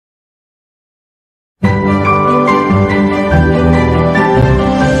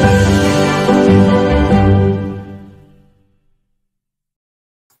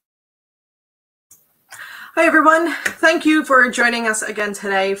Hi everyone, thank you for joining us again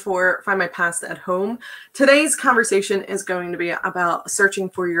today for Find My Past at Home. Today's conversation is going to be about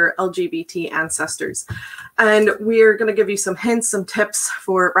searching for your LGBT ancestors. And we're going to give you some hints, some tips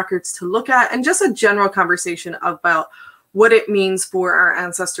for records to look at, and just a general conversation about what it means for our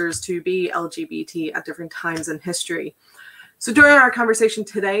ancestors to be LGBT at different times in history. So during our conversation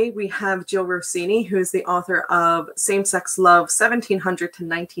today, we have Gill Rossini, who is the author of Same-Sex Love, 1700 to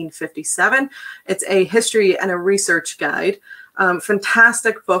 1957. It's a history and a research guide.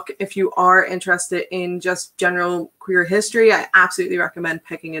 Fantastic book if you are interested in just general queer history. I absolutely recommend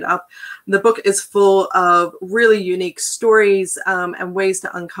picking it up. The book is full of really unique stories and ways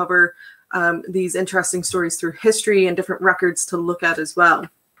to uncover these interesting stories through history and different records to look at as well.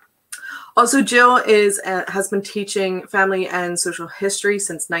 Also, Gill has been teaching family and social history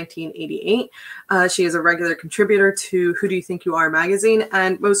since 1988. She is a regular contributor to Who Do You Think You Are magazine,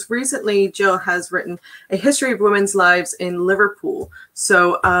 and most recently, Gill has written a history of women's lives in Liverpool.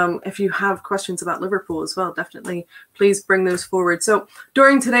 So if you have questions about Liverpool as well, definitely please bring those forward. So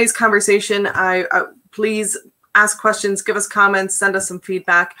during today's conversation, please ask questions, give us comments, send us some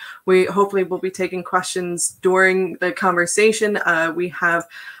feedback. We hopefully will be taking questions during the conversation. We have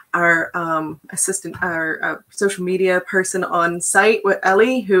our assistant, our social media person on site with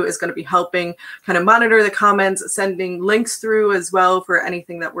Ellie, who is going to be helping kind of monitor the comments, sending links through as well for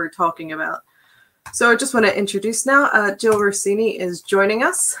anything that we're talking about. So I just want to introduce now, Gill Rossini is joining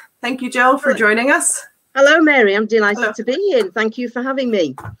us. Thank you, Gill, for joining us. Hello, Mary. I'm delighted to be here. Thank you for having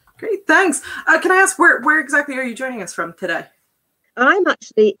me. Great, thanks. Can I ask, where exactly are you joining us from today? I'm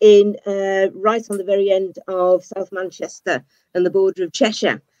actually in right on the very end of South Manchester and the border of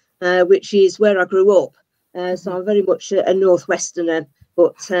Cheshire. Which is where I grew up. So I'm very much a Northwesterner,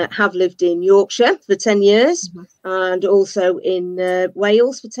 but have lived in Yorkshire for 10 years and also in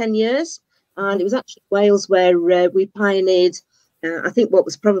Wales for 10 years. And it was actually Wales where we pioneered, I think, what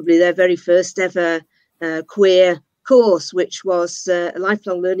was probably their very first ever queer course, which was a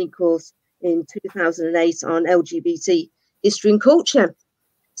lifelong learning course in 2008 on LGBT history and culture.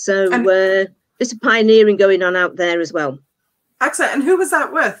 So there's a pioneering going on out there as well. Excellent. And who was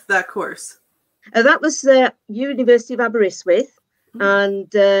that with, that course? That was the University of Aberystwyth, and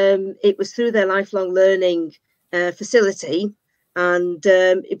it was through their lifelong learning facility. And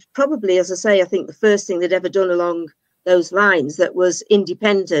it's probably, as I say, I think the first thing they'd ever done along those lines that was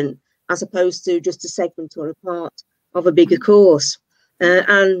independent, as opposed to just a segment or a part of a bigger course.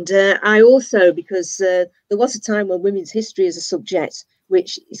 And I also, because there was a time when women's history as a subject,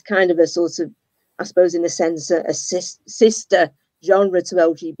 which is kind of a sort of, I suppose, in a sense, a sister genre to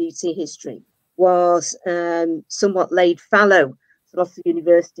LGBT history, was somewhat laid fallow to lots of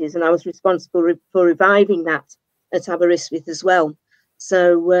universities, and I was responsible for reviving that at Aberystwyth as well.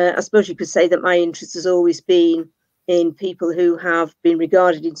 So I suppose you could say that my interest has always been in people who have been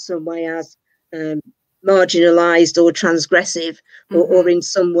regarded in some way as marginalised or transgressive, or in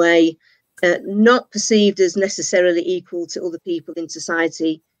some way not perceived as necessarily equal to other people in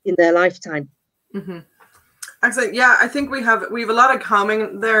society in their lifetime. Excellent. Yeah, I think we have a lot of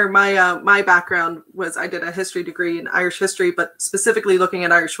common there. My background was, I did a history degree in Irish history, but specifically looking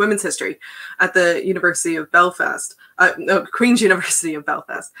at Irish women's history at the University of Belfast, no, Queen's University of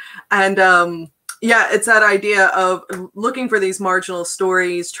Belfast. And yeah, it's that idea of looking for these marginal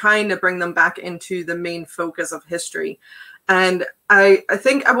stories, trying to bring them back into the main focus of history. And I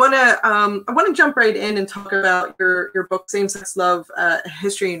think I want to jump right in and talk about your book, Same-Sex Love,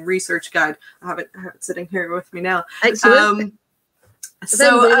 History and Research Guide. I have it sitting here with me now. Excellent.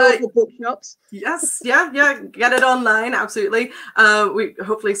 So bookshops. Yes, yeah, get it online, absolutely. We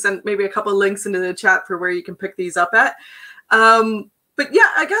hopefully send maybe a couple of links into the chat for where you can pick these up at. But yeah,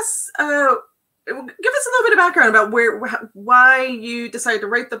 I guess give us a little bit of background about why you decided to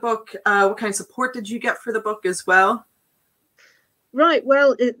write the book. What kind of support did you get for the book as well? Right,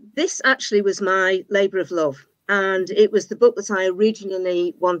 well, this actually was my labour of love, and it was the book that I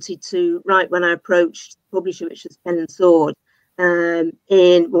originally wanted to write when I approached the publisher, which was Pen and Sword,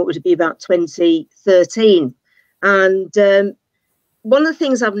 in what would it be, about 2013. And one of the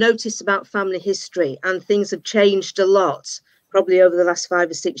things I've noticed about family history, and things have changed a lot, probably over the last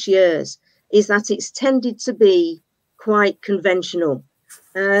 5 or 6 years, is that it's tended to be quite conventional.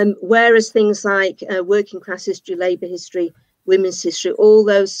 Whereas things like working class history, labour history, women's history, all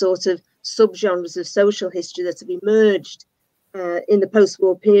those sort of subgenres of social history that have emerged in the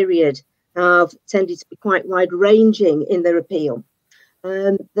post-war period have tended to be quite wide-ranging in their appeal.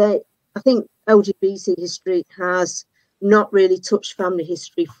 I think LGBT history has not really touched family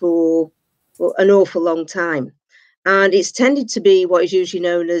history for an awful long time. And it's tended to be what is usually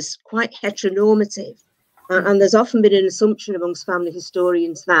known as quite heteronormative. And there's often been an assumption amongst family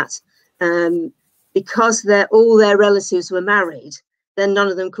historians that because all their relatives were married, then none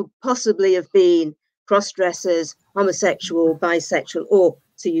of them could possibly have been cross-dressers, homosexual, bisexual, or,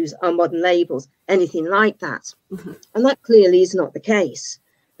 to use our modern labels, anything like that. And that clearly is not the case.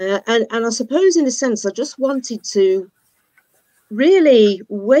 And I suppose, in a sense, I just wanted to really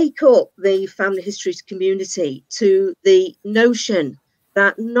wake up the family histories community to the notion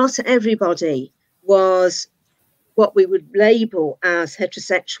that not everybody was what we would label as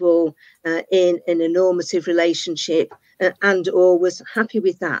heterosexual in a normative relationship and or was happy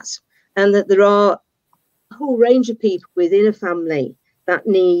with that, and that there are a whole range of people within a family that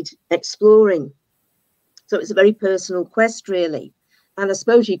need exploring. So it's a very personal quest, really. And I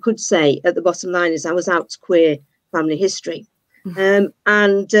suppose you could say at the bottom line is I was out to queer family history. And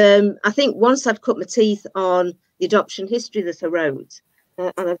I think once I'd cut my teeth on the adoption history that I wrote,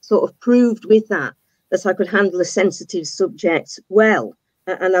 and I've sort of proved with that I could handle a sensitive subject well,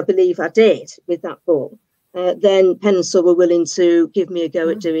 and I believe I did with that book, then Pen and Sword were willing to give me a go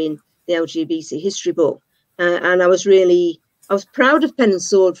at doing the LGBT history book. And I was proud of Pen and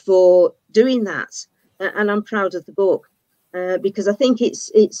Sword for doing that, and I'm proud of the book. Because I think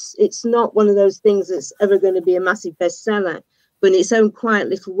it's not one of those things that's ever going to be a massive bestseller, but in its own quiet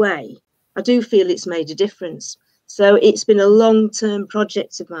little way, I do feel it's made a difference. So it's been a long-term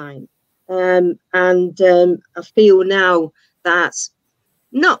project of mine, and I feel now that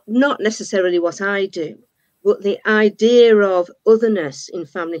not necessarily what I do, but the idea of otherness in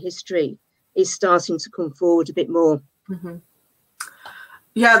family history is starting to come forward a bit more.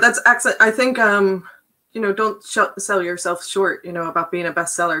 Yeah, that's excellent. I think don't sell yourself short, about being a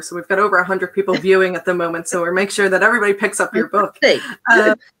bestseller. So we've got over 100 people viewing at the moment. So we'll make sure that everybody picks up your book.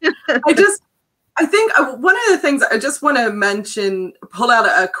 I think one of the things I just want to mention, pull out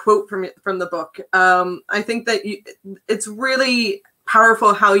a quote from the book. I think that it's really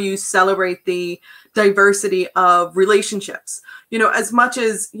powerful how you celebrate the diversity of relationships. As much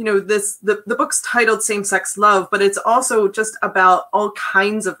as, the book's titled Same-Sex Love, but it's also just about all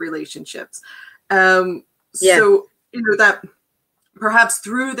kinds of relationships. So, that perhaps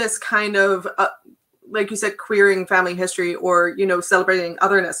through this kind of, like you said, queering family history or, celebrating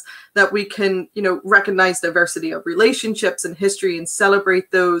otherness, that we can, recognize diversity of relationships and history and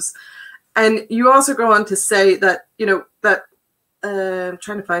celebrate those. And you also go on to say that, I'm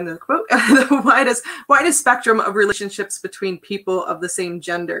trying to find the quote, the widest spectrum of relationships between people of the same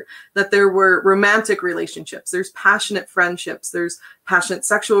gender, that there were romantic relationships, there's passionate friendships, there's passionate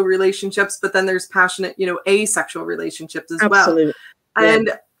sexual relationships, but then there's passionate, asexual relationships as Absolutely. Well.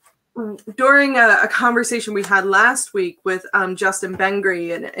 And during a conversation we had last week with Justin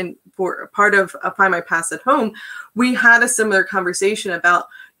Bengry and for part of Findmypast at Home, we had a similar conversation about,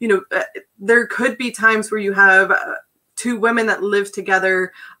 there could be times where you have two women that live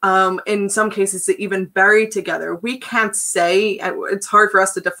together, in some cases that even bury together. We can't say, it's hard for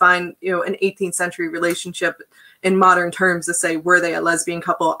us to define, an 18th century relationship in modern terms to say, were they a lesbian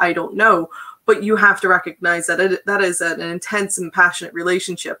couple? I don't know. But you have to recognize that that is an intense and passionate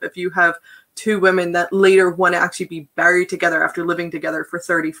relationship. If you have two women that later want to actually be buried together after living together for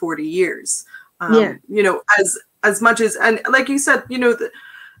 30, 40 years, as much as, and like you said,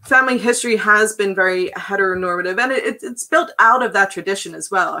 family history has been very heteronormative, and it's built out of that tradition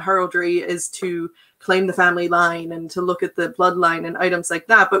as well. Heraldry is to claim the family line and to look at the bloodline and items like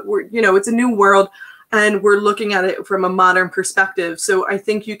that. But it's a new world, and we're looking at it from a modern perspective. So I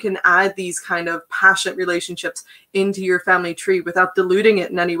think you can add these kind of passionate relationships into your family tree without diluting it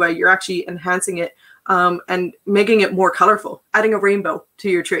in any way. You're actually enhancing it and making it more colorful, adding a rainbow to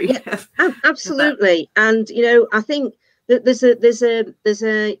your tree. Yeah, absolutely. And I think that there's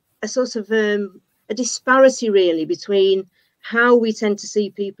a sort of a disparity really between how we tend to see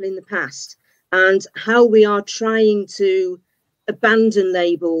people in the past and how we are trying to abandon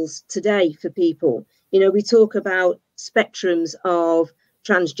labels today for people. We talk about spectrums of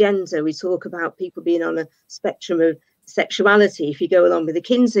transgender. We talk about people being on a spectrum of sexuality, if you go along with the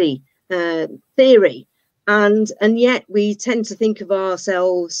Kinsey theory. And yet we tend to think of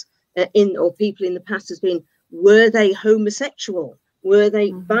ourselves or people in the past as being, were they homosexual? Were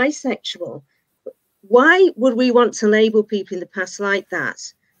they bisexual? Why would we want to label people in the past like that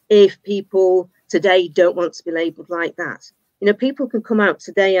if people today don't want to be labeled like that? People can come out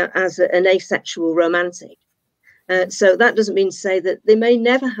today as an asexual romantic. So that doesn't mean to say that they may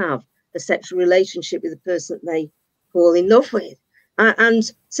never have a sexual relationship with the person that they fall in love with.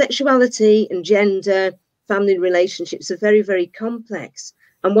 And sexuality and gender, family relationships are very, very complex.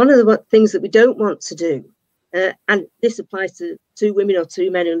 And one of the things that we don't want to do, and this applies to two women or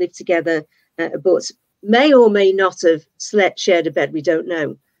two men who live together, but may or may not have shared a bed, we don't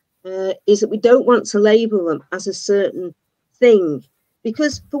know, is that we don't want to label them as a certain thing.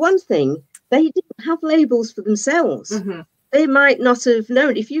 Because, for one thing, they didn't have labels for themselves. Mm-hmm. They might not have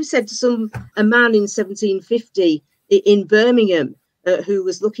known. If you said to a man in 1750 in Birmingham who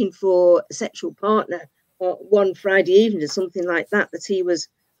was looking for a sexual partner one Friday evening or something like that, that he was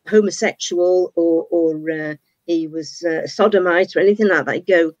homosexual or he was a sodomite or anything like that, he'd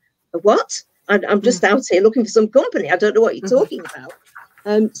go, what? I'm just out here looking for some company. I don't know what you're talking about.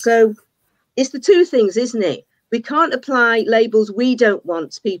 So it's the two things, isn't it? We can't apply labels we don't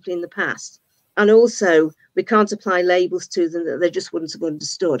want to people in the past. And also, we can't apply labels to them that they just wouldn't have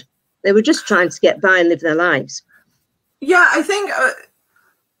understood. They were just trying to get by and live their lives. Yeah, I think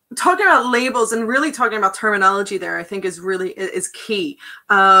talking about labels and really talking about terminology there, I think is key.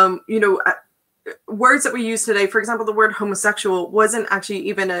 Words that we use today, for example, the word homosexual wasn't actually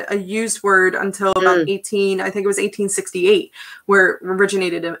even a used word until about 1868, where it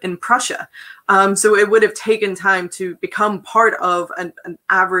originated in Prussia. So it would have taken time to become part of an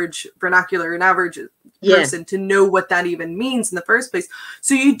average vernacular, an average person to know what that even means in the first place.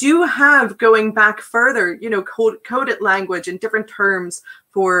 So you do have, going back further, coded language and different terms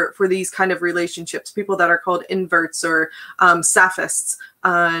for these kind of relationships, people that are called inverts or saphists.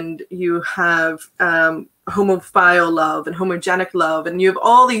 And you have homophile love and homogenic love, and you have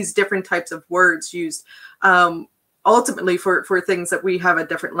all these different types of words used ultimately for things that we have a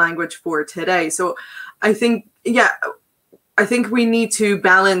different language for today. So I think, I think we need to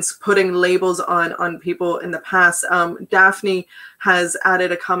balance putting labels on people in the past. Daphne has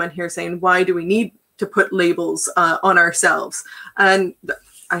added a comment here saying, why do we need to put labels on ourselves? And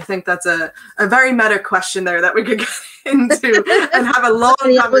I think that's a very meta question there that we could get into and have a long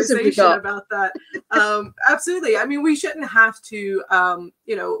conversation about that. Absolutely. I mean, we shouldn't have to,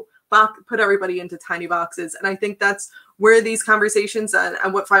 put everybody into tiny boxes. And I think that's where these conversations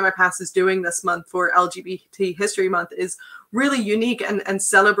and what Find My Past is doing this month for LGBT History Month is really unique, and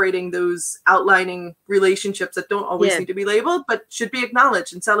celebrating those outlining relationships that don't always need to be labeled, but should be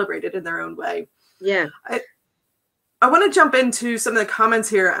acknowledged and celebrated in their own way. Yeah. I want to jump into some of the comments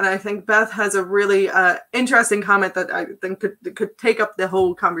here, and I think Beth has a really interesting comment that I think could take up the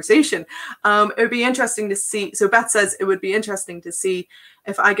whole conversation. It would be interesting to see. So Beth says, it would be interesting to see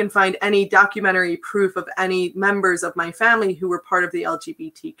if I can find any documentary proof of any members of my family who were part of the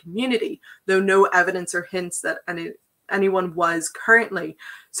LGBT community, though no evidence or hints that anyone was currently.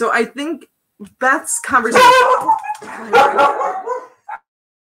 So I think Beth's conversation...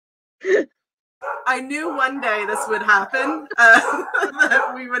 I knew one day this would happen,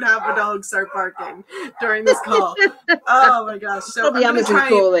 that we would have a dog start barking during this call. Oh my gosh. So probably Amazon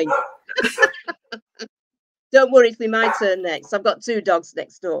calling. Don't worry, it's my turn next. I've got 2 dogs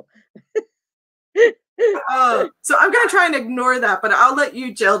next door. So I'm going to try and ignore that, but I'll let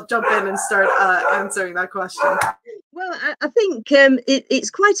you, Jill, jump in and start answering that question. Well, I think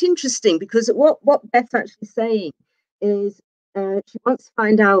it's quite interesting, because what Beth's actually saying is she wants to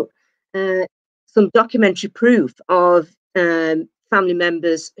find out some documentary proof of family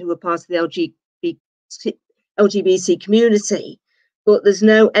members who were part of the LGBT community, but there's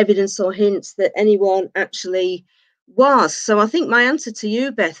no evidence or hints that anyone actually was. So I think my answer to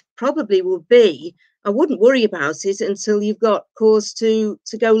you, Beth, probably will be, I wouldn't worry about it until you've got cause to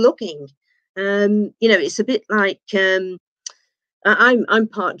go looking. It's a bit like I'm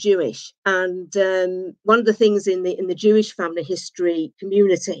part Jewish, and one of the things in the Jewish family history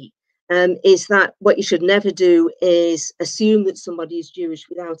community is that what you should never do is assume that somebody is Jewish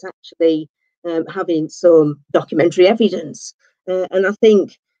without actually having some documentary evidence. And I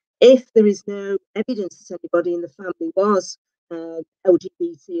think if there is no evidence that anybody in the family was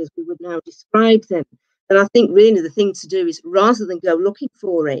LGBT, as we would now describe them, then I think really the thing to do is, rather than go looking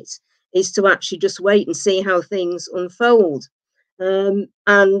for it, is to actually just wait and see how things unfold. And,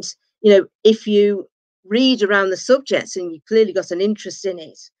 if you read around the subjects and you've clearly got an interest in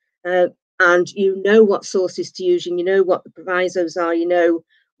it, and you know what sources to use, and you know what the provisos are, you know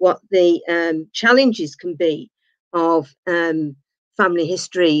what the challenges can be of family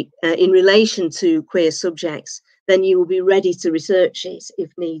history in relation to queer subjects, then you will be ready to research it if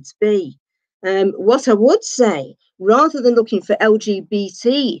needs be. What I would say, rather than looking for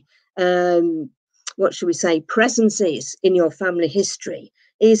LGBT, what should we say, presences in your family history,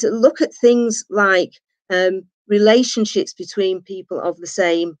 is look at things like relationships between people of the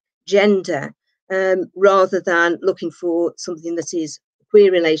same gender, rather than looking for something that is a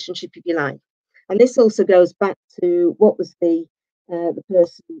queer relationship, if you like. And this also goes back to what was the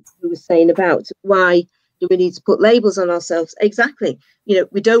person who was saying about why Do we need to put labels on ourselves? Exactly. You know,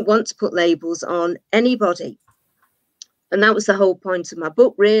 we don't want to put labels on anybody. And that was the whole point of my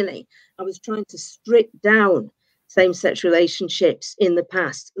book, really. I was trying to strip down same-sex relationships in the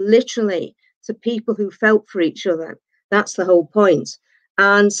past, literally, to people who felt for each other. That's the whole point.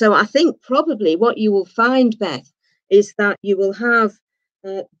 And so I think probably what you will find, Beth, is that you will have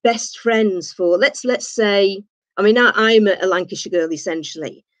best friends for, let's say, I mean, I'm a Lancashire girl,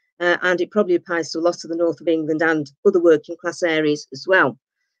 essentially, and it probably applies to a lot of the north of England and other working class areas as well.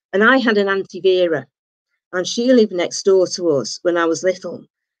 And I had an Auntie Vera, and she lived next door to us when I was little.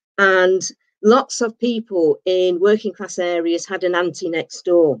 And lots of people in working class areas had an auntie next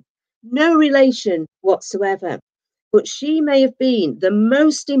door. No relation whatsoever. But she may have been the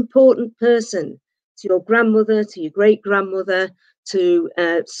most important person to your grandmother, to your great-grandmother, to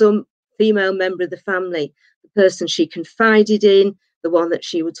some female member of the family, the person she confided in, the one that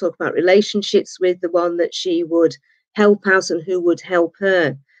she would talk about relationships with, the one that she would help out and who would help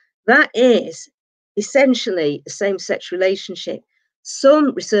her. That is essentially a same-sex relationship.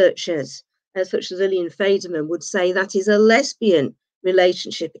 Some researchers, such as Lillian Faderman, would say that is a lesbian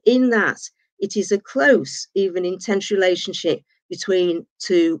relationship, in that it is a close, even intense relationship between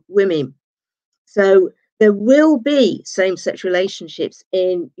two women. So there will be same-sex relationships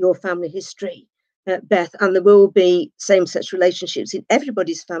in your family history, Beth, and there will be same-sex relationships in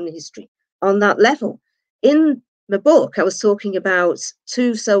everybody's family history on that level. In the book, I was talking about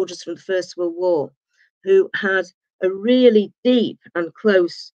two soldiers from the First World War who had a really deep and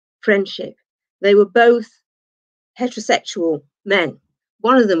close friendship. They were both heterosexual men.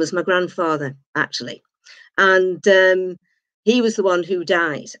 One of them was my grandfather, actually. And he was the one who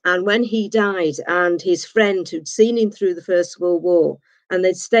died. And when he died, and his friend who'd seen him through the First World War, and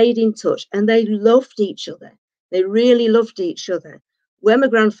they'd stayed in touch, and they loved each other. They really loved each other. When my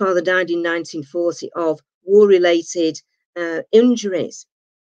grandfather died in 1940 of war-related injuries,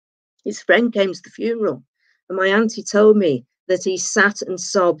 his friend came to the funeral, and my auntie told me that he sat and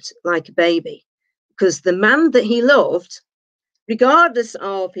sobbed like a baby, because the man that he loved, regardless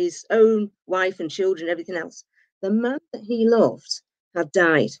of his own wife and children, everything else, the man that he loved had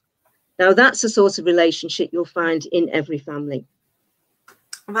died. Now, that's the sort of relationship you'll find in every family.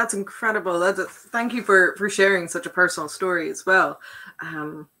 That's incredible. Thank you for sharing such a personal story as well.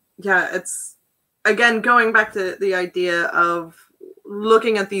 Yeah, it's, again, going back to the idea of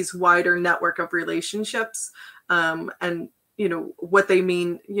looking at these wider network of relationships, and you know what they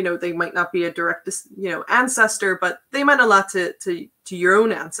mean. You know, they might not be a direct, you know, ancestor, but they meant a lot to your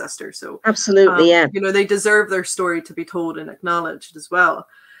own ancestor. So absolutely, yeah. You know, they deserve their story to be told and acknowledged as well.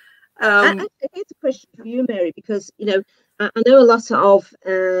 Here's a question for you, Mary, because you know I know a lot of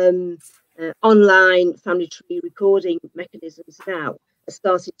online family tree recording mechanisms now are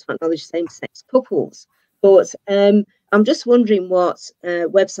starting to acknowledge same-sex couples, but I'm just wondering what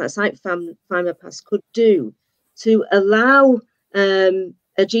websites like Findmypast could do to allow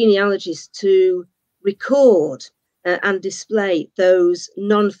a genealogist to record and display those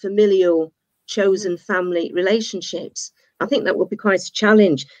non-familial chosen family relationships. I think that would be quite a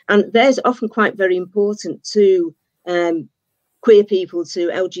challenge, and there's often quite very important to queer people, to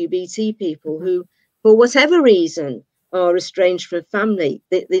LGBT people who, for whatever reason, are estranged from family.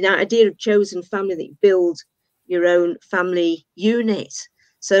 The idea of chosen family, that you build your own family unit.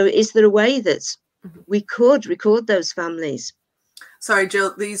 So is there a way that we could record those families? Sorry,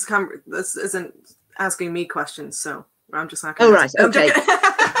 Jill, this isn't asking me questions, so I'm just not going to ask. Okay.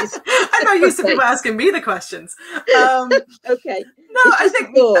 I'm not used to people asking me the questions. Okay. No, I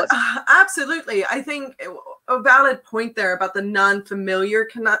think absolutely. I think a valid point there about the non-familiar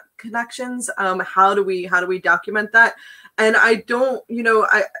connections. How do we document that? And I don't, you know,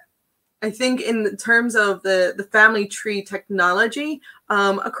 I think in terms of the family tree technology,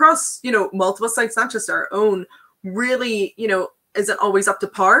 across, you know, multiple sites, not just our own, really, you know, isn't always up to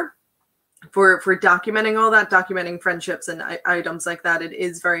par for documenting all that, documenting friendships and items like that. It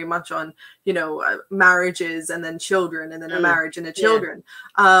is very much on, you know, marriages and then children and then a marriage and a children.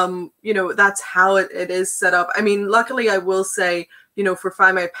 Yeah. You know, that's how it is set up. I mean, luckily, I will say, you know, for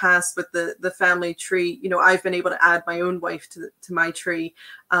Findmypast with the family tree, you know, I've been able to add my own wife to my tree.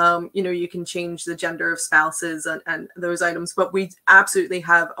 You know, you can change the gender of spouses and those items, but we absolutely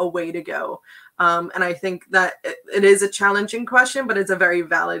have a way to go. And I think that it is a challenging question, but it's a very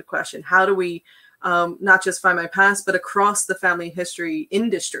valid question. How do we, not just Findmypast, but across the family history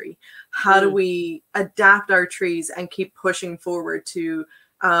industry, how do we adapt our trees and keep pushing forward to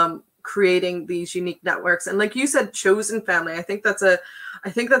creating these unique networks? And like you said, chosen family, I think that's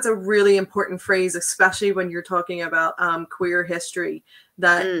a really important phrase, especially when you're talking about queer history,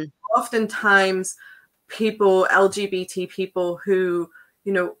 that oftentimes people, LGBT people who,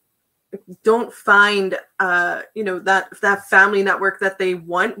 you know, don't find, you know, that family network that they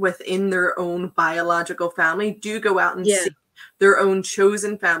want within their own biological family, do go out and seek their own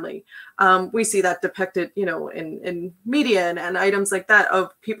chosen family. We see that depicted, you know, in media and items like that,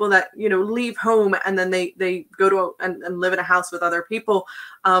 of people that, you know, leave home and then they go to and live in a house with other people.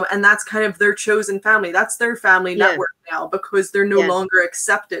 And that's kind of their chosen family. That's their family network now, because they're no longer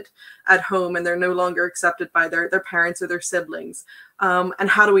accepted at home, and they're no longer accepted by their parents or their siblings. And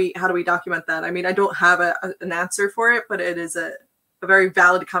how do we document that? I mean, I don't have an answer for it, but it is a very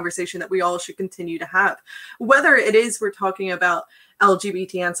valid conversation that we all should continue to have, whether it is we're talking about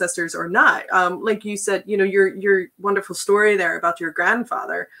LGBT ancestors or not. Like you said, you know, your wonderful story there about your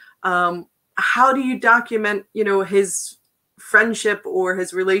grandfather. How do you document, you know, his friendship or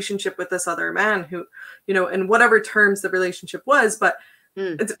his relationship with this other man who, you know, in whatever terms the relationship was, but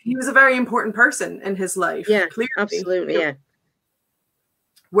he was a very important person in his life. Yeah, clearly. absolutely. You know, Yeah.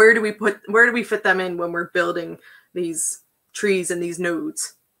 Where do we fit them in when we're building these trees and these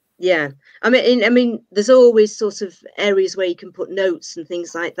nodes? Yeah, I mean, there's always sort of areas where you can put notes and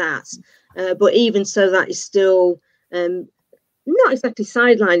things like that, but even so, that is still not exactly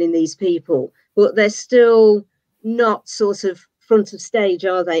sidelining these people, but they're still not sort of front of stage,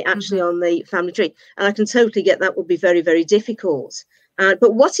 are they? Actually, on the family tree, and I can totally get that would be very, very difficult.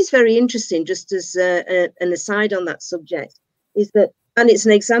 But what is very interesting, just as an aside on that subject, is that, and it's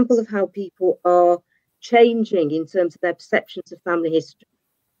an example of how people are changing in terms of their perceptions of family history.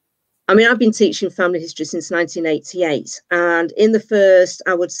 I mean, I've been teaching family history since 1988, and in the first,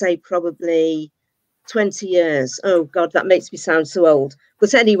 I would say probably 20 years. Oh God, that makes me sound so old.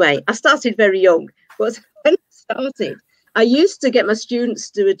 But anyway, I started very young. But when I started, I used to get my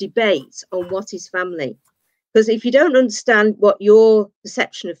students to do a debate on what is family. Because if you don't understand what your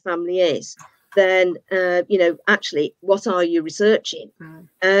perception of family is, then, you know, actually, what are you researching?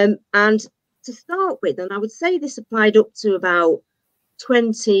 And to start with, and I would say this applied up to about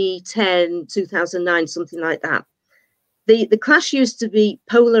 2010, 2009, something like that. The class used to be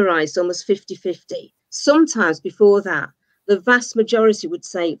polarized almost 50-50. Sometimes before that, the vast majority would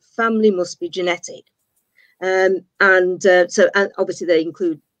say family must be genetic. And obviously they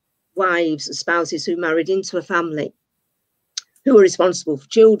include wives and spouses who married into a family, who are responsible for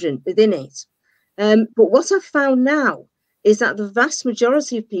children within it. But what I've found now is that the vast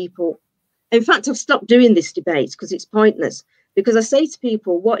majority of people, in fact, I've stopped doing this debate because it's pointless. Because I say to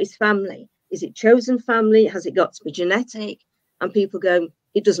people, what is family? Is it chosen family? Has it got to be genetic? And people go,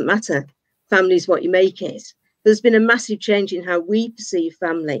 it doesn't matter. Family is what you make it. There's been a massive change in how we perceive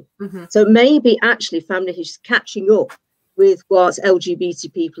family. So maybe actually family is catching up with what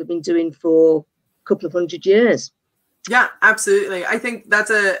LGBT people have been doing for a couple of 100 years. Yeah, absolutely. I think that's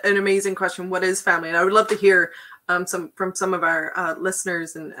an amazing question. What is family? And I would love to hear from some of our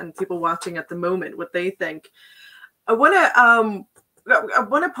listeners and people watching at the moment what they think. I want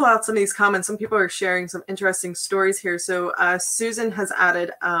to pull out some of these comments. Some people are sharing some interesting stories here. So Susan has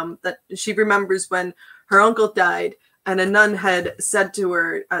added that she remembers when her uncle died, and a nun had said to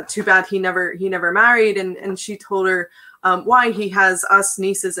her, "Too bad he never married," and she told her why he has us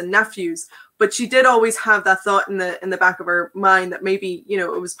nieces and nephews. But she did always have that thought in the back of her mind that maybe, you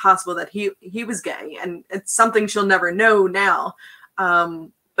know, it was possible that he was gay, and it's something she'll never know now.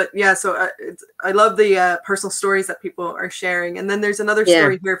 But yeah, so I love the personal stories that people are sharing. And then there's another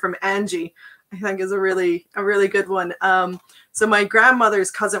story here from Angie, I think is a really good one. So my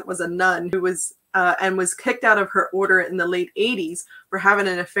grandmother's cousin was a nun who was and was kicked out of her order in the late 80s for having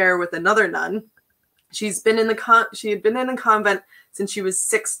an affair with another nun. She had been in a convent since she was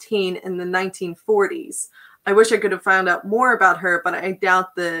 16 in the 1940s. I wish I could have found out more about her, but I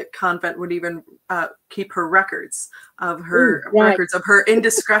doubt the convent would even keep her records of her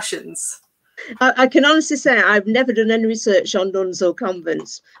indiscretions. I can honestly say I've never done any research on nuns or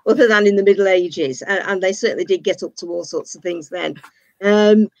convents other than in the Middle Ages, and they certainly did get up to all sorts of things then.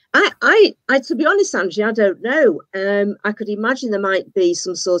 I to be honest, Angie, I don't know. I could imagine there might be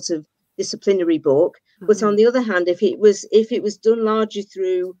some sort of disciplinary book, but on the other hand, if it was done largely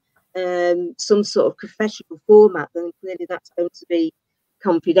through some sort of professional format, then clearly that's going to be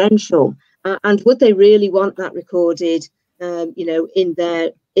confidential. And would they really want that recorded, you know, in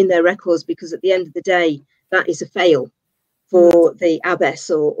their records? Because at the end of the day, that is a fail for the abbess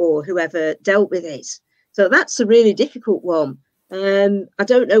or whoever dealt with it. So that's a really difficult one. I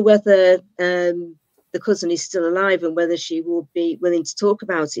don't know whether the cousin is still alive and whether she will be willing to talk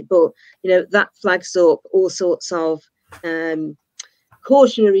about it, but you know, that flags up all sorts of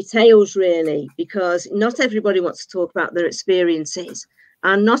cautionary tales, really, because not everybody wants to talk about their experiences.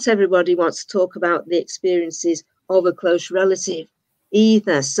 And not everybody wants to talk about the experiences of a close relative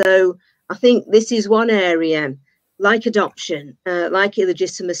either. So I think this is one area, like adoption, like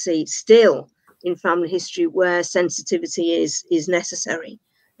illegitimacy, still in family history where sensitivity is necessary.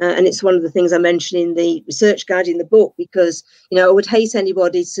 And it's one of the things I mentioned in the research guide in the book, because, you know, I would hate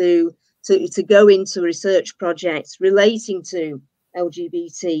anybody to go into research projects relating to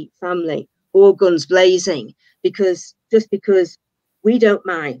LGBT family or guns blazing, because we don't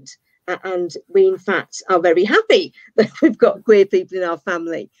mind, and we in fact are very happy that we've got queer people in our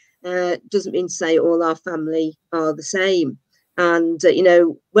family, doesn't mean to say all our family are the same. And you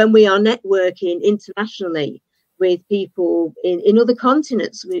know, when we are networking internationally with people in other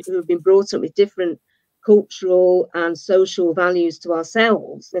continents who have been brought up with different cultural and social values to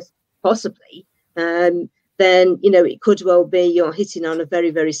ourselves, possibly, then, you know, it could well be you're hitting on a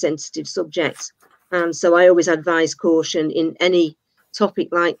very, very sensitive subject. And so I always advise caution in any topic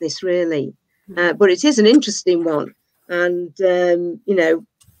like this, really. But it is an interesting one. And, you know,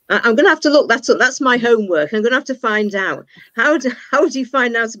 I'm going to have to look that up. That's my homework. I'm going to have to find out. How do you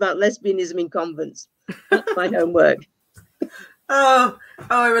find out about lesbianism in convents? That's my homework. Oh,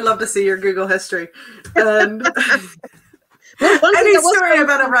 I would love to see your Google history. And well, any story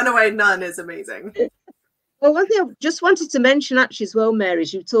about a runaway nun is amazing. Well, one thing I just wanted to mention actually as well, Mary,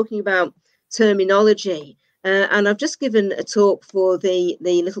 is you were talking about terminology. And I've just given a talk for the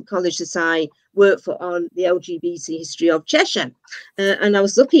little college that I work for on the LGBT history of Cheshire. And I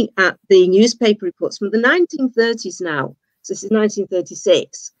was looking at the newspaper reports from the 1930s now. So this is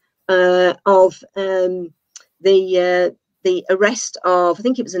 1936, of the arrest of, I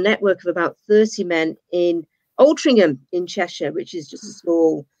think it was a network of about 30 men in Altrincham in Cheshire, which is just a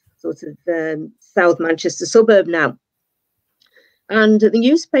small sort of South Manchester suburb now. And the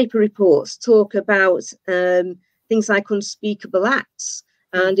newspaper reports talk about things like unspeakable acts.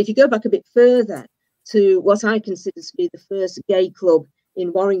 And if you go back a bit further to what I consider to be the first gay club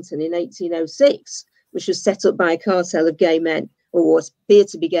in Warrington in 1806, which was set up by a cartel of gay men, or what appeared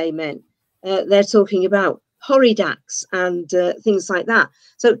to be gay men, they're talking about horrid acts and things like that.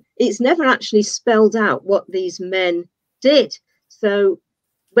 So it's never actually spelled out what these men did. So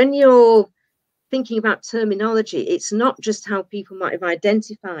when you're thinking about terminology, it's not just how people might have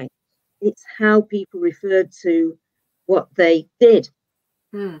identified, it's how people referred to what they did.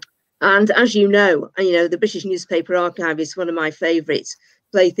 And as you know, the British Newspaper Archive is one of my favourite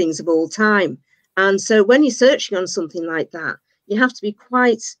playthings of all time. And so when you're searching on something like that, you have to be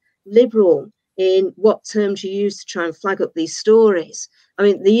quite liberal in what terms you use to try and flag up these stories. I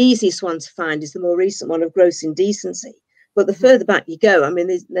mean, the easiest one to find is the more recent one of gross indecency. But the further back you go, I mean,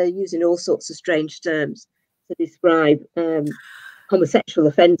 they're using all sorts of strange terms to describe homosexual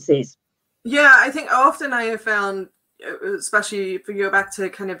offences. Yeah, I think often I have found, especially if you go back to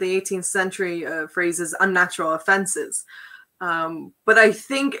kind of the 18th century phrases, unnatural offences. But I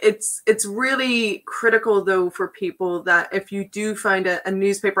think it's really critical, though, for people that if you do find a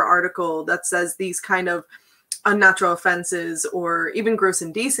newspaper article that says these kind of unnatural offenses or even gross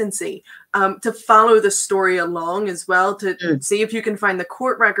indecency, to follow the story along as well, to see if you can find the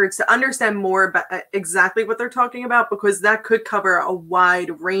court records, to understand more about exactly what they're talking about, because that could cover a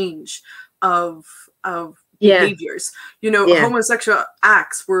wide range of behaviors. Homosexual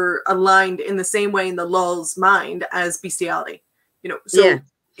acts were aligned in the same way in the law's mind as bestiality.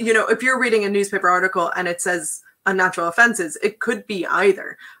 If you're reading a newspaper article and it says unnatural offenses, it could be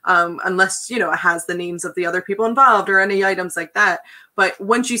either, unless it has the names of the other people involved or any items like that. But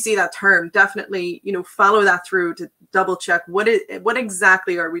once you see that term, definitely follow that through to double check what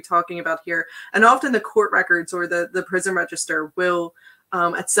exactly are we talking about here. And often the court records or the prison register will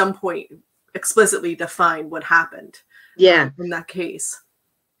at some point explicitly define what happened in that case.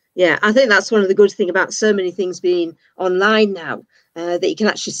 Yeah, I think that's one of the good things about so many things being online now, that you can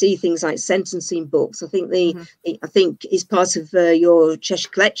actually see things like sentencing books. I think I think is part of your Cheshire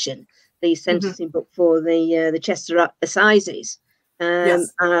collection, the sentencing book for the Chester Assizes,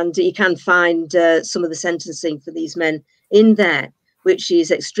 and you can find some of the sentencing for these men in there, which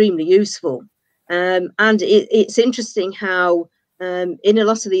is extremely useful. And it's interesting how in a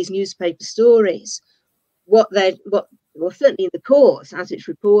lot of these newspaper stories, certainly in the courts, as it's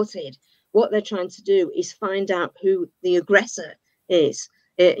reported, what they're trying to do is find out who the aggressor is,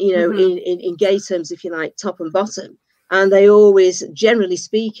 in gay terms, if you like, top and bottom. And they always, generally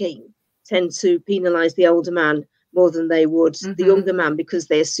speaking, tend to penalise the older man more than they would the younger man, because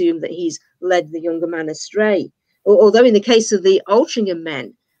they assume that he's led the younger man astray. Although in the case of the Altrincham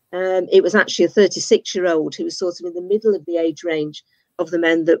men, it was actually a 36-year-old who was sort of in the middle of the age range of the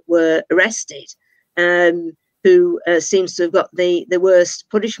men that were arrested. who seems to have got the worst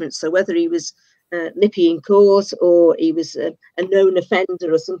punishment. So whether he was nippy in court or he was a known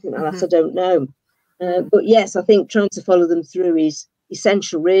offender or something like that, I don't know. But yes, I think trying to follow them through is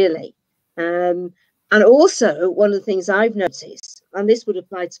essential, really. And also, one of the things I've noticed, and this would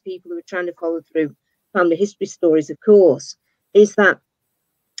apply to people who are trying to follow through family history stories, of course, is that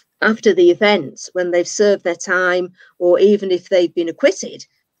after the event, when they've served their time, or even if they've been acquitted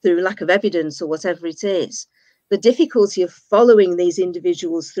through lack of evidence or whatever it is, the difficulty of following these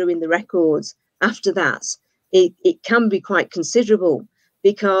individuals through in the records after that, it can be quite considerable,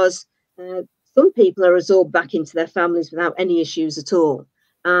 because some people are absorbed back into their families without any issues at all.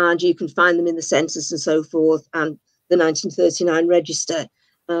 And you can find them in the census and so forth, and the 1939 register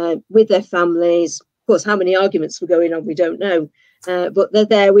with their families. Of course, how many arguments were going on, we don't know. But they're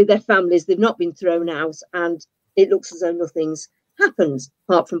there with their families. They've not been thrown out, and it looks as though nothing's happened,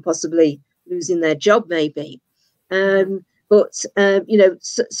 apart from possibly losing their job, maybe. But you know,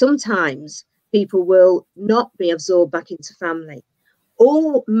 sometimes people will not be absorbed back into family,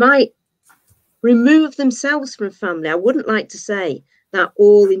 or might remove themselves from family. I wouldn't like to say that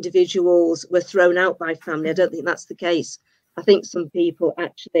all individuals were thrown out by family. I don't think that's the case. I think some people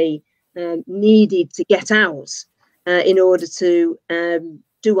actually needed to get out in order to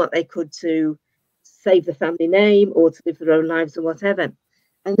do what they could to save the family name or to live their own lives or whatever.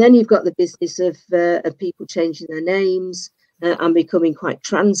 And then you've got the business of people changing their names and becoming quite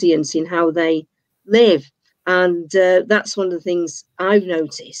transient in how they live. And that's one of the things I've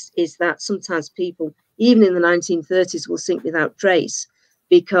noticed, is that sometimes people, even in the 1930s, will sink without trace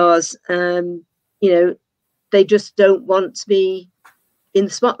because, you know, they just don't want to be in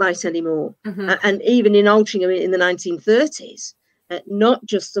the spotlight anymore. And even in Altrincham in the 1930s, not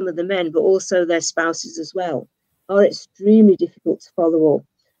just some of the men, but also their spouses as well, are extremely difficult to follow up.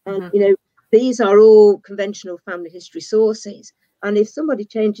 And, you know, these are all conventional family history sources. And if somebody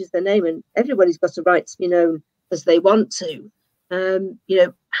changes their name, and everybody's got a right to be known as they want to, you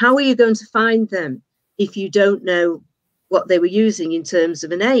know, how are you going to find them if you don't know what they were using in terms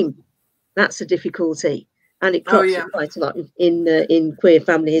of a name? That's a difficulty. And it crops up quite a lot in queer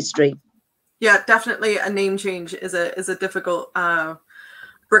family history. Yeah, definitely. A name change is a difficult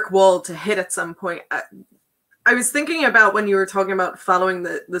brick wall to hit at some point. I was thinking about when you were talking about following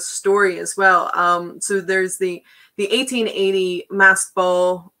the story as well. So there's the 1880 masked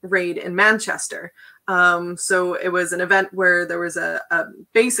ball raid in Manchester. So it was an event where there was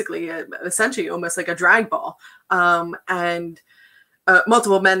basically essentially almost like a drag ball, and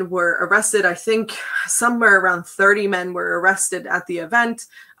multiple men were arrested. I think somewhere around 30 men were arrested at the event.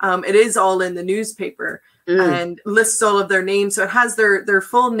 It is all in the newspaper and lists all of their names. So it has their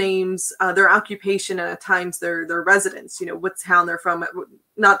full names, their occupation, and at times their residence, you know, what town they're from.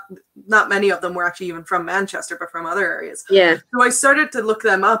 Not many of them were actually even from Manchester, but from other areas. Yeah. So I started to look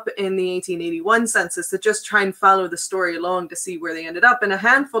them up in the 1881 census to just try and follow the story along to see where they ended up. And a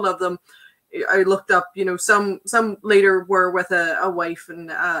handful of them I looked up, you know, some later were with a wife and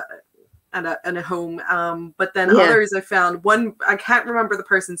a home, but then others I found. One, I can't remember the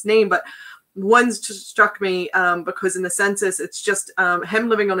person's name, but one's just struck me because in the census it's just him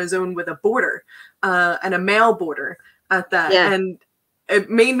living on his own with a boarder and a male boarder at that, and it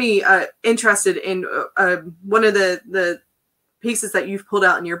made me interested in one of the pieces that you've pulled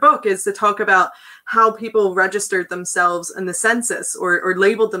out in your book is to talk about how people registered themselves in the census or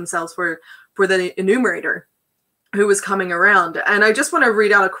labeled themselves for the enumerator who was coming around. And I just want to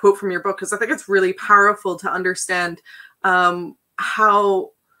read out a quote from your book because I think it's really powerful to understand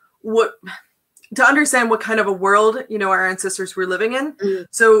what kind of a world, you know, our ancestors were living in.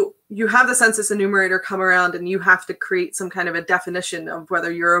 So you have the census enumerator come around and you have to create some kind of a definition of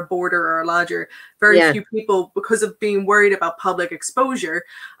whether you're a boarder or a lodger. Very few people, because of being worried about public exposure,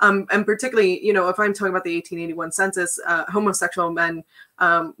 and particularly, you know, if I'm talking about the 1881 census, homosexual men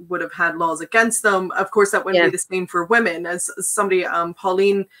would have had laws against them. Of course, that wouldn't be the same for women. As somebody,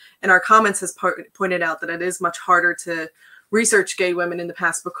 Pauline, in our comments has pointed out that it is much harder to research gay women in the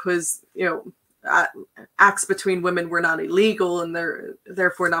past because, you know, acts between women were not illegal and they're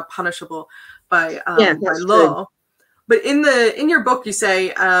therefore not punishable by law. True. But in your book, you say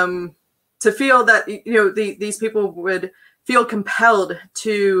to feel that, you know, these people would feel compelled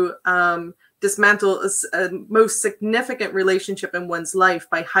to dismantle a most significant relationship in one's life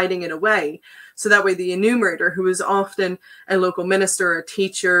by hiding it away. So that way the enumerator, who is often a local minister, a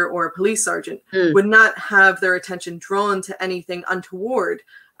teacher, or a police sergeant, would not have their attention drawn to anything untoward,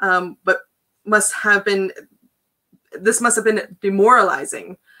 but must have been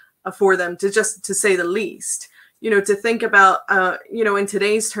demoralizing for them, to say the least. You know, to think about, you know, in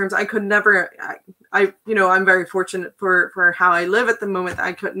today's terms, I could never I'm very fortunate for how I live at the moment.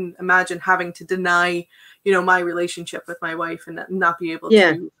 I couldn't imagine having to deny, my relationship with my wife and not be able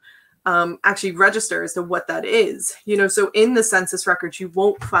to actually register as to what that is. So in the census records, you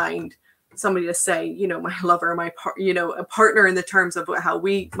won't find somebody to say, my lover, a partner in the terms of how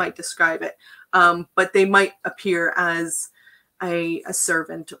we might describe it. But they might appear as a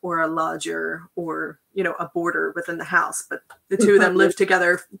servant or a lodger or, a boarder within the house. But the two of them live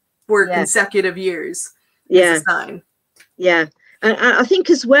together for consecutive years. Yeah. Is a sign. Yeah. And I think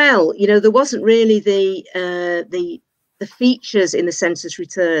as well, there wasn't really the features in the census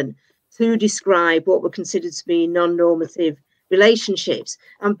return to describe what were considered to be non-normative relationships.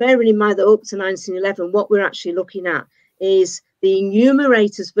 And bearing in mind that up to 1911, what we're actually looking at is the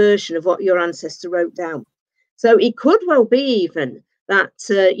enumerator's version of what your ancestor wrote down. So it could well be even that,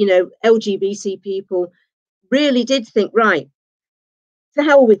 LGBT people really did think, right, to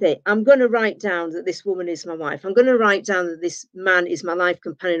hell with it. I'm going to write down that this woman is my wife. I'm going to write down that this man is my life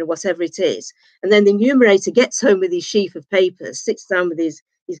companion or whatever it is. And then the enumerator gets home with his sheaf of papers, sits down with his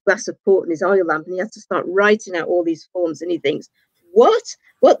glass of port and his oil lamp, and he has to start writing out all these forms. And he thinks, what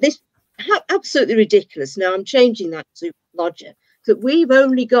this, absolutely ridiculous. Now I'm changing that to lodger. So we've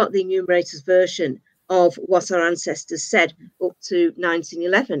only got the enumerator's version of what our ancestors said up to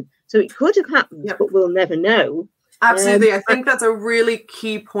 1911. So it could have happened, but we'll never know. Absolutely. I think that's a really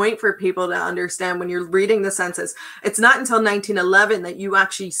key point for people to understand when you're reading the census. It's not until 1911 that you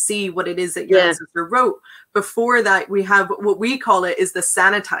actually see what it is that your ancestor wrote. Before that, we have what we call it is the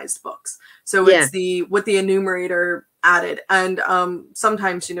sanitized books. So it's what the enumerator added. And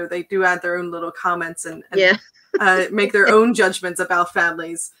sometimes, they do add their own little comments and make their own judgments about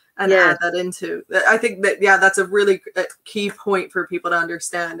families and add that into. I think that, that's a really key point for people to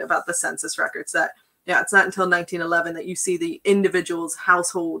understand about the census records, that it's not until 1911 that you see the individual's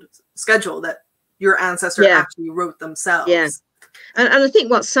household schedule that your ancestor actually wrote themselves. Yeah. And I think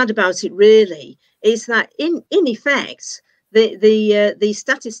what's sad about it really is that in effect, the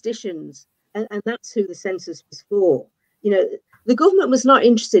statisticians, and that's who the census was for, the government was not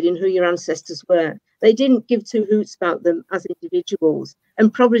interested in who your ancestors were. They didn't give two hoots about them as individuals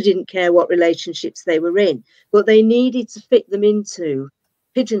and probably didn't care what relationships they were in, but they needed to fit them into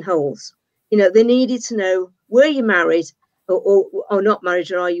pigeonholes. They needed to know, were you married or not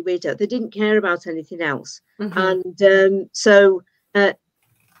married, or are you widowed? They didn't care about anything else. And so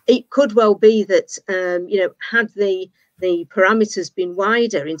it could well be that, had the parameters been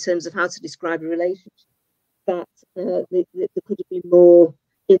wider in terms of how to describe a relationship, that there could have been more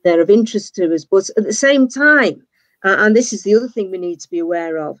in there of interest to us. But at the same time, and this is the other thing we need to be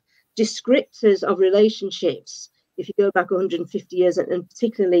aware of, descriptors of relationships, if you go back 150 years and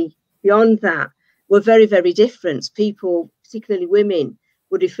particularly beyond that, were very, very different. People, particularly women,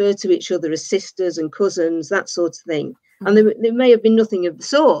 would refer to each other as sisters and cousins, that sort of thing. And there may have been nothing of the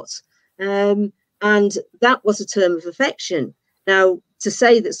sort. And that was a term of affection. Now, to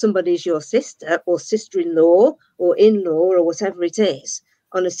say that somebody is your sister or sister-in-law or in-law or whatever it is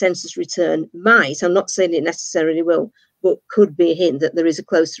on a census return might, I'm not saying it necessarily will, but could be a hint that there is a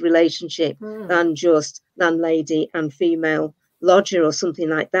closer relationship than just landlady and female lodger or something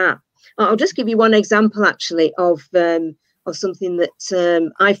like that. I'll just give you one example, actually, of something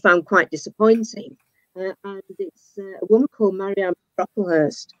that I found quite disappointing. And it's a woman called Marianne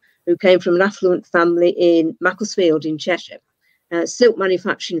Brocklehurst, who came from an affluent family in Macclesfield in Cheshire, a silk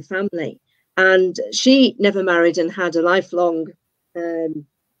manufacturing family. And she never married and had a lifelong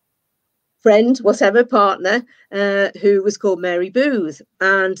friend, whatever, partner, who was called Mary Booth.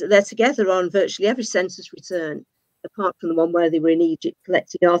 And they're together on virtually every census return, apart from the one where they were in Egypt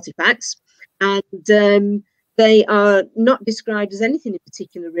collecting artifacts. And they are not described as anything in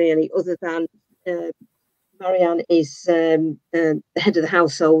particular, really, other than Marianne is the head of the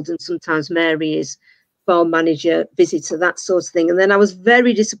household, and sometimes Mary is farm manager, visitor, that sort of thing. And then I was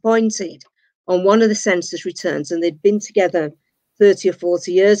very disappointed on one of the census returns, and they'd been together 30 or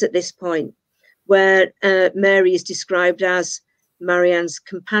 40 years at this point, where Mary is described as Marianne's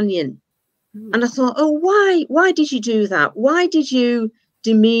companion. And I thought, oh, why did you do that? Why did you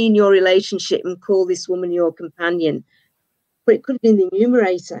demean your relationship and call this woman your companion? But it could have been the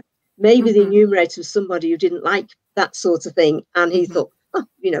enumerator. Maybe the enumerator was somebody who didn't like that sort of thing. And he thought, oh,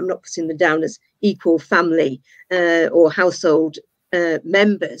 I'm not putting them down as equal family or household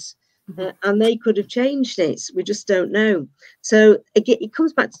members. And they could have changed it. We just don't know. So again, it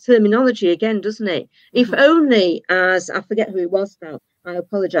comes back to terminology again, doesn't it? If only, as I forget who it was now, I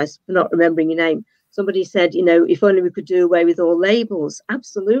apologize for not remembering your name. Somebody said, if only we could do away with all labels.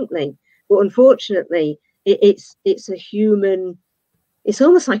 Absolutely. But unfortunately, it's a human it's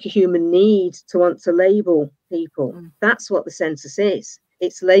almost like a human need to want to label people. That's what the census is.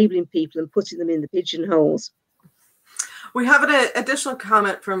 It's labeling people and putting them in the pigeonholes. We have an additional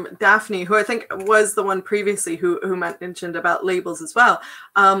comment from Daphne, who I think was the one previously who mentioned about labels as well.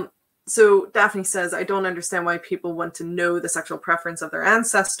 So Daphne says, I don't understand why people want to know the sexual preference of their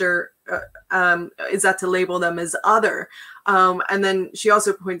ancestor. Is that to label them as other? And then she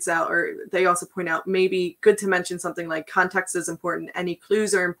also points out, or they also point out, maybe good to mention something like context is important. Any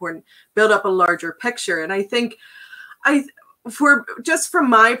clues are important. Build up a larger picture. And I think just from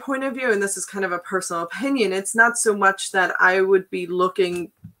my point of view, and this is kind of a personal opinion, it's not so much that I would be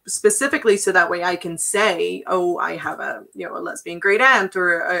looking specifically so that way I can say, oh, I have a lesbian great aunt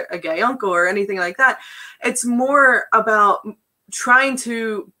or a gay uncle or anything like that. It's more about trying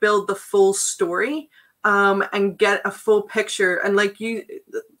to build the full story and get a full picture. And like you,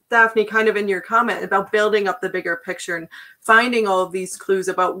 Daphne, kind of in your comment about building up the bigger picture and finding all of these clues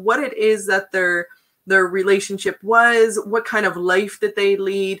about what it is that their relationship was, what kind of life did they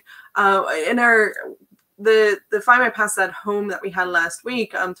lead. In the Find My Past at Home that we had last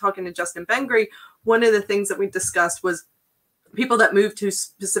week, talking to Justin Bengry, one of the things that we discussed was people that move to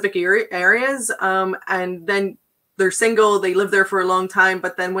specific areas and then they're single, they live there for a long time,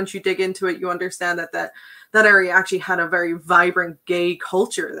 but then once you dig into it, you understand that area actually had a very vibrant gay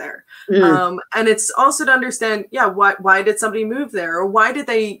culture there. And it's also to understand, why did somebody move there, or why did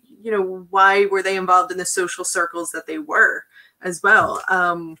they, why were they involved in the social circles that they were as well.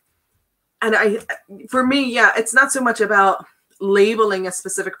 And for me, it's not so much about labeling a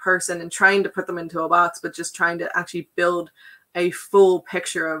specific person and trying to put them into a box, but just trying to actually build a full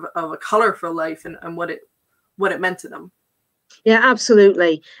picture of a colorful life and what it meant to them. Yeah,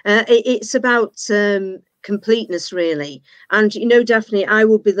 absolutely. It's about completeness, really. And, Daphne, I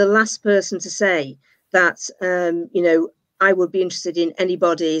will be the last person to say that, I would be interested in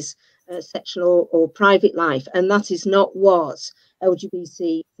anybody's sexual or private life. And that is not what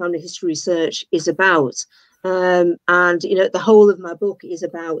LGBT family history research is about. And, the whole of my book is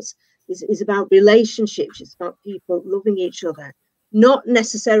about relationships. It's about people loving each other, not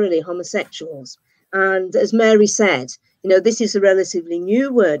necessarily homosexuals. And as Mary said, this is a relatively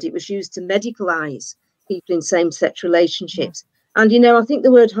new word. It was used to medicalize people in same-sex relationships. And, I think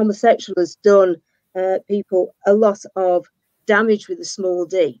the word homosexual has done people a lot of damage with a small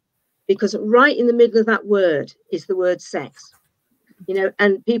d, because right in the middle of that word is the word sex,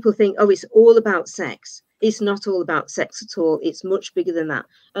 and people think, oh, it's all about sex. It's not all about sex at all. It's much bigger than that.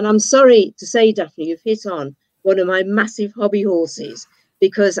 And I'm sorry to say, Daphne, you've hit on one of my massive hobby horses,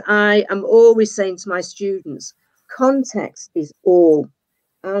 because I am always saying to my students, context is all.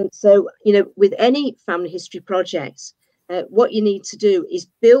 And so, with any family history projects, what you need to do is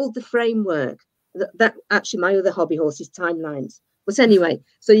build the framework. That actually, my other hobby horse is timelines. But anyway,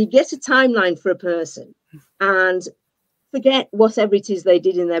 so you get a timeline for a person and forget whatever it is they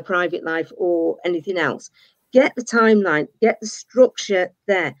did in their private life or anything else. Get the timeline, get the structure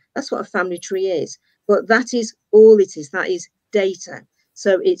there. That's what a family tree is. But that is all it is. That is data.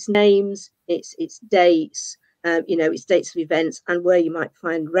 So it's names, it's dates, it's dates of events and where you might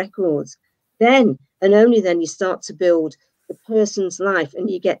find records. Then, and only then, you start to build the person's life and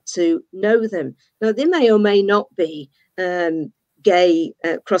you get to know them. Now, they may or may not be gay,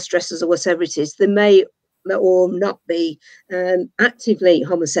 cross-dressers or whatever it is. They may or not be actively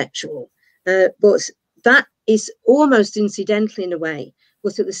homosexual. But that is almost incidental in a way,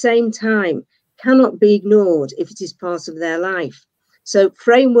 but at the same time cannot be ignored if it is part of their life. So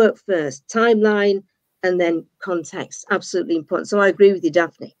framework first, timeline, and then context, absolutely important. So I agree with you,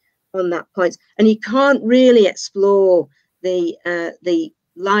 Daphne, on that point. And you can't really explore the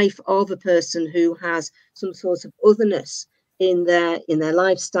life of a person who has some sort of otherness in their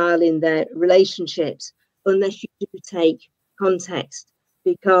lifestyle, in their relationships, unless you do take context.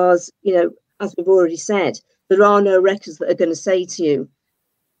 Because, as we've already said, there are no records that are going to say to you,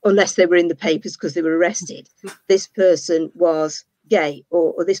 unless they were in the papers because they were arrested, this person was gay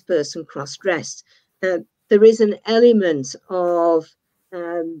or this person cross-dressed. There is an element of,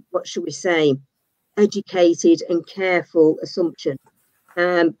 what should we say, educated and careful assumption.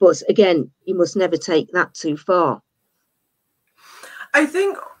 But again, you must never take that too far. I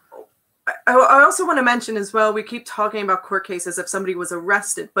think I also want to mention as well, we keep talking about court cases if somebody was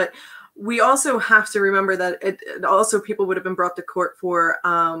arrested, but we also have to remember that it also people would have been brought to court for,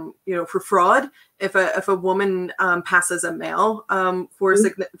 for fraud if a woman passes a male for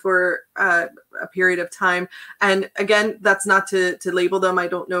a period of time. And again, that's not to label them. I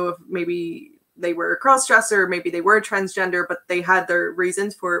don't know if maybe they were a cross-dresser, maybe they were transgender, but they had their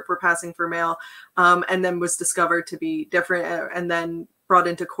reasons for passing for male, and then was discovered to be different, and then brought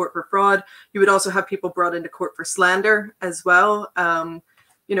into court for fraud. You would also have people brought into court for slander as well.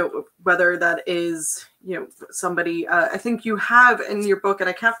 You know, whether that is, you know, somebody, I think you have in your book, and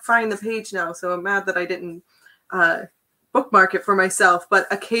I can't find the page now, so I'm mad that I didn't bookmark it for myself, but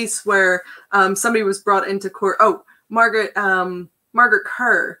a case where somebody was brought into court. Oh, Margaret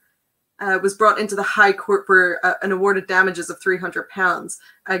Kerr was brought into the High Court for an awarded damages of £300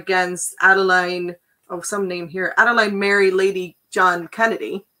 against Adeline, some name here, Adeline Mary Lady John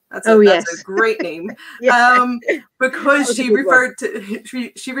Kennedy. That's a great name. Because she referred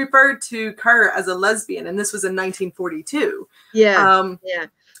to Kerr as a lesbian, and this was in 1942.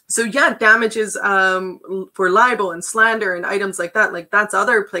 So yeah, damages for libel and slander and items like that, like that's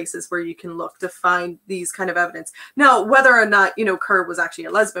other places where you can look to find these kind of evidence. Now, whether or not, you know, Kerr was actually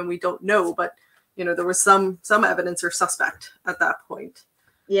a lesbian, we don't know, but you know, there was some evidence or suspect at that point.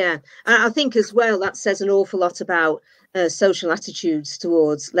 Yeah, and I think as well that says an awful lot about social attitudes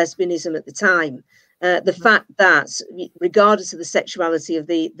towards lesbianism at the time. The fact that, regardless of the sexuality of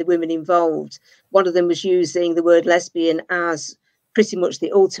the women involved, one of them was using the word lesbian as pretty much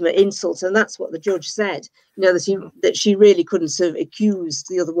the ultimate insult, and that's what the judge said. You know, that she really couldn't sort of accuse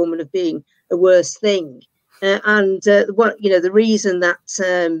the other woman of being a worse thing. What, you know, the reason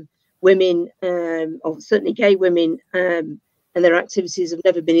that women, or certainly gay women, and their activities have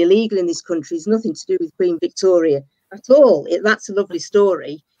never been illegal in this country is nothing to do with Queen Victoria at all. That's a lovely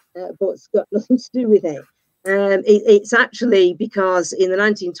story, but it's got nothing to do with it. It's actually because in the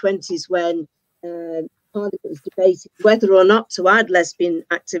 1920s, when Parliament was debating whether or not to add lesbian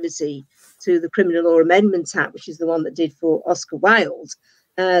activity to the Criminal Law Amendment Act, which is the one that did for Oscar Wilde,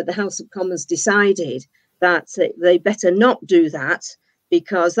 the House of Commons decided that they better not do that,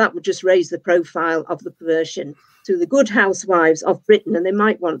 because that would just raise the profile of the perversion to the good housewives of Britain, and they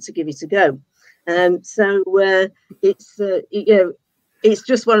might want to give it a go. It's you know, it's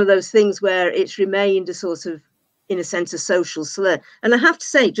just one of those things where it's remained a sort of, in a sense, a social slur. And I have to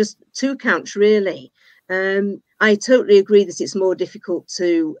say, just two counts really. I totally agree that it's more difficult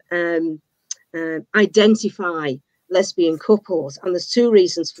to identify lesbian couples, and there's two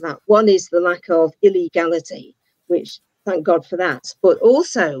reasons for that. One is the lack of illegality, which thank God for that, but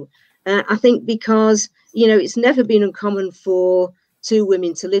also I think because, you know, it's never been uncommon for two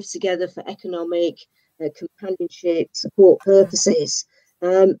women to live together for economic, companionship, support purposes,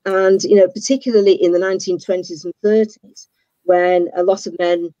 and you know, particularly in the 1920s and 30s, when a lot of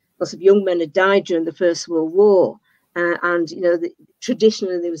young men had died during the First World War, and you know,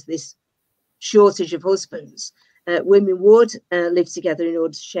 traditionally there was this shortage of husbands. Women would live together in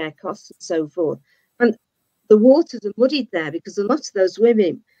order to share costs and so forth, and the waters are muddied there because a lot of those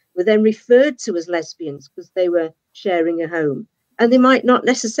women were then referred to as lesbians because they were sharing a home, and they might not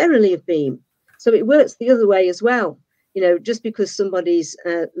necessarily have been. So it works the other way as well. You know, just because somebody's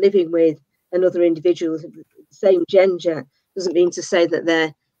living with another individual of the same gender doesn't mean to say that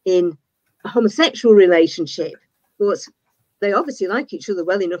they're in a homosexual relationship, but they obviously like each other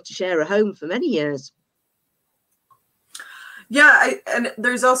well enough to share a home for many years. Yeah, and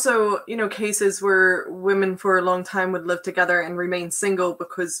there's also, you know, cases where women for a long time would live together and remain single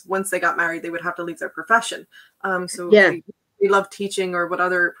because once they got married, they would have to leave their profession. So yeah, they love teaching or what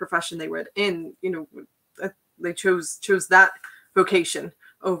other profession they were in, you know, they chose that vocation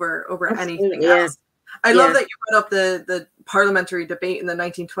over anything else. I love that you brought up the parliamentary debate in the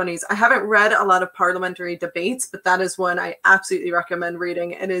 1920s. I haven't read a lot of parliamentary debates, but that is one I absolutely recommend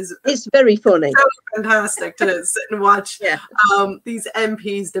reading. It's very funny. So fantastic to sit and watch these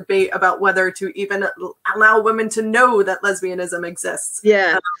MPs debate about whether to even allow women to know that lesbianism exists.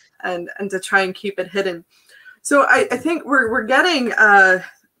 And to try and keep it hidden. So I think we're getting to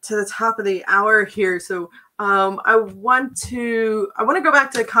the top of the hour here. So I want to go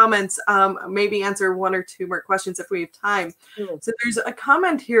back to comments, maybe answer one or two more questions if we have time. So there's a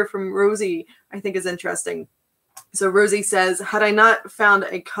comment here from Rosie I think is interesting. So Rosie says, had I not found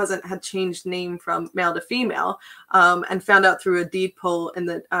a cousin had changed name from male to female, and found out through a deed poll in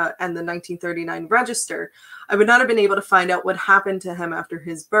the 1939 register, I would not have been able to find out what happened to him after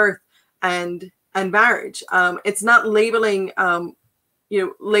his birth and marriage. It's not labeling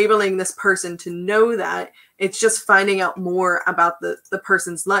labeling this person to know that. It's just finding out more about the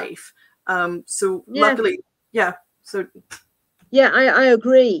person's life. Luckily, I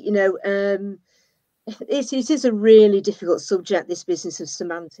agree. You know, it is a really difficult subject, this business of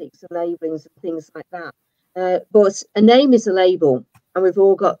semantics and labelings and things like that. But a name is a label, and we've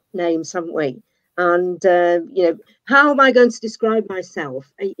all got names, haven't we? And, you know, how am I going to describe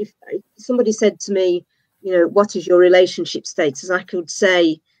myself? If somebody said to me, you know, what is your relationship status? I could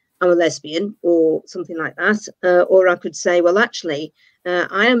say I'm a lesbian or something like that. Or I could say, well, actually,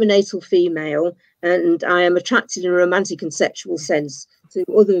 I am a natal female and I am attracted in a romantic and sexual sense to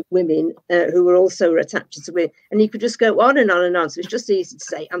other women who are also attached to women. And you could just go on and on and on. So it's just easy to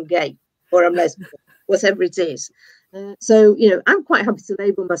say I'm gay or I'm lesbian, whatever it is. So, you know, I'm quite happy to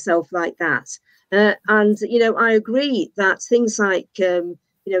label myself like that. And, you know, I agree that things like, you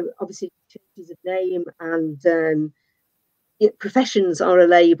know, obviously changes of name and professions are a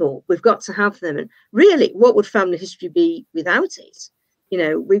label. We've got to have them. And really, what would family history be without it? You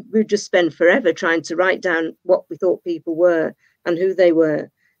know, we'd just spend forever trying to write down what we thought people were and who they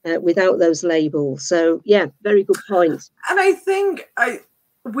were without those labels. So, yeah, very good point. And I think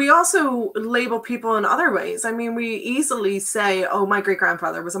we also label people in other ways. I mean, we easily say, oh, my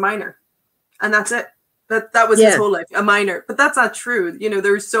great-grandfather was a miner. And that's it. That was his whole life, a miner. But that's not true. You know,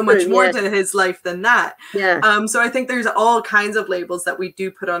 there's so much more to his life than that. Yeah. So I think there's all kinds of labels that we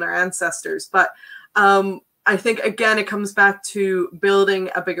do put on our ancestors. But I think, again, it comes back to building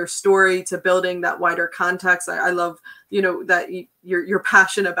a bigger story, to building that wider context. I love, you know, that you're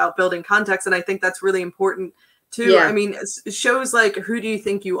passionate about building context. And I think that's really important too. I mean, shows like Who Do You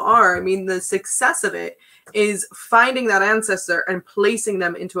Think You Are? I mean, the success of it is finding that ancestor and placing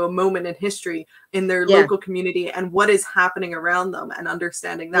them into a moment in history in their local community and what is happening around them and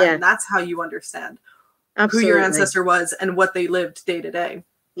understanding that. And that's how you understand who your ancestor was and what they lived day to day.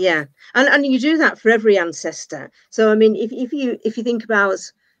 Yeah. And you do that for every ancestor. So, I mean, if you think about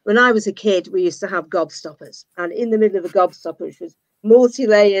when I was a kid, we used to have gobstoppers, and in the middle of a gobstopper, which was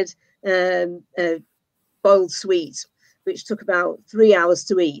multi-layered boiled sweet, which took about 3 hours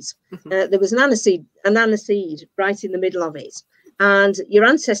to eat. There was an aniseed right in the middle of it. And your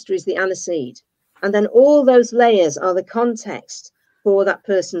ancestor is the aniseed. And then all those layers are the context for that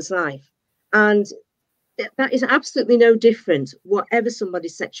person's life. And that is absolutely no different, whatever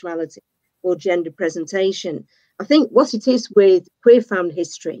somebody's sexuality or gender presentation. I think what it is with queer family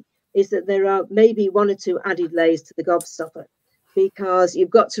history is that there are maybe 1 or 2 added layers to the gobstopper, because you've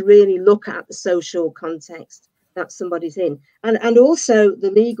got to really look at the social context that somebody's in, and also the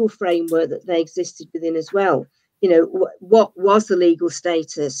legal framework that they existed within as well. You know, what was the legal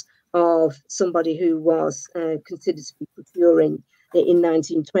status of somebody who was considered to be procuring in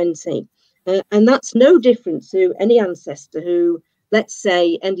 1920? And that's no different to any ancestor who, let's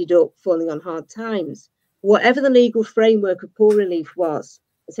say, ended up falling on hard times. Whatever the legal framework of poor relief was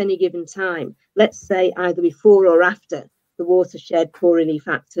at any given time, let's say either before or after the Watershed Poor Relief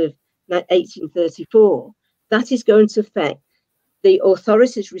Act of 1834, that is going to affect the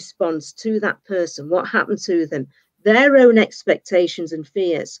authorities' response to that person, what happened to them, their own expectations and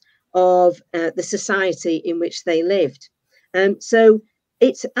fears of the society in which they lived. So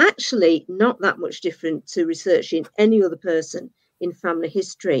it's actually not that much different to researching any other person in family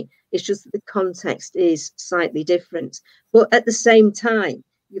history. It's just that the context is slightly different. But at the same time,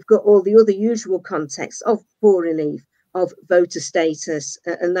 you've got all the other usual contexts of poor relief, of voter status,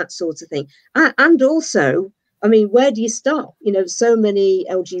 and that sort of thing. And also, I mean, where do you stop? You know, so many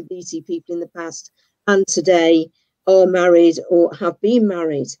LGBT people in the past and today are married or have been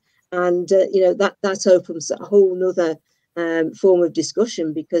married. And, you know, that opens a whole nother form of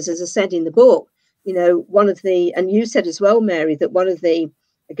discussion, because, as I said in the book, you know, and you said as well, Mary, that one of the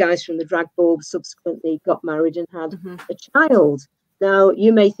guys from the drag borg subsequently got married and had a child. Now,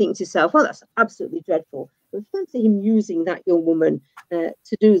 you may think to yourself, well, that's absolutely dreadful. But fancy him using that young woman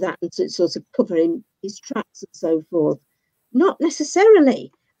to do that and to sort of cover his tracks and so forth. Not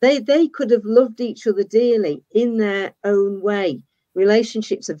necessarily. They could have loved each other dearly in their own way.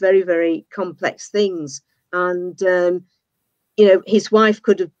 Relationships are very, very complex things. And, you know, his wife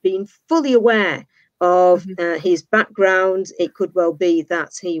could have been fully aware of his background. It could well be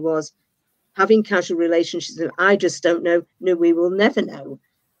that he was having casual relationships. I just don't know. No, we will never know.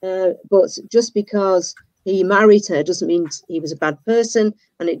 But just because he married her doesn't mean he was a bad person,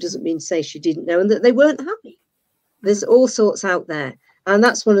 and it doesn't mean say she didn't know and that they weren't happy. There's all sorts out there, and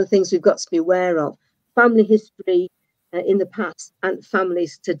that's one of the things we've got to be aware of. Family history in the past and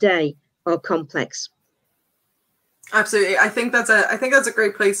families today are complex. Absolutely. I think that's a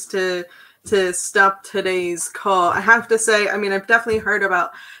great place to stop today's call. I have to say, I mean, I've definitely heard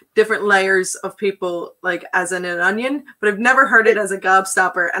about different layers of people, like as in an onion, but I've never heard it as a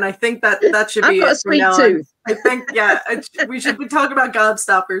gobstopper. And I think that should be it from now on. I think, yeah, we should be talking about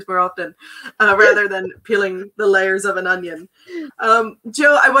gobstoppers more often rather than peeling the layers of an onion.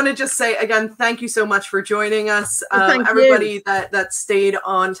 Jill, I want to just say again, thank you so much for joining us. Everybody that stayed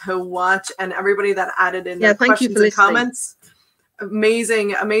on to watch, and everybody that added in their questions and comments.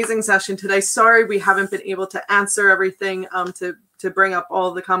 Amazing session today. Sorry we haven't been able to answer everything to bring up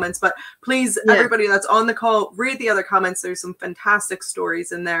all the comments, but please, everybody that's on the call, read the other comments. There's some fantastic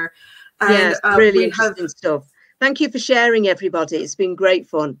stories in there. And really interesting stuff. Thank you for sharing, everybody. It's been great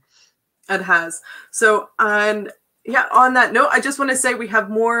fun. It has. So, and yeah, on that note, I just want to say we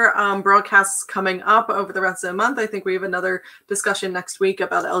have more broadcasts coming up over the rest of the month. I think we have another discussion next week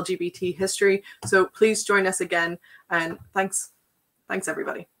about LGBT history. So please join us again. And thanks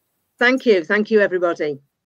everybody. Thank you, everybody.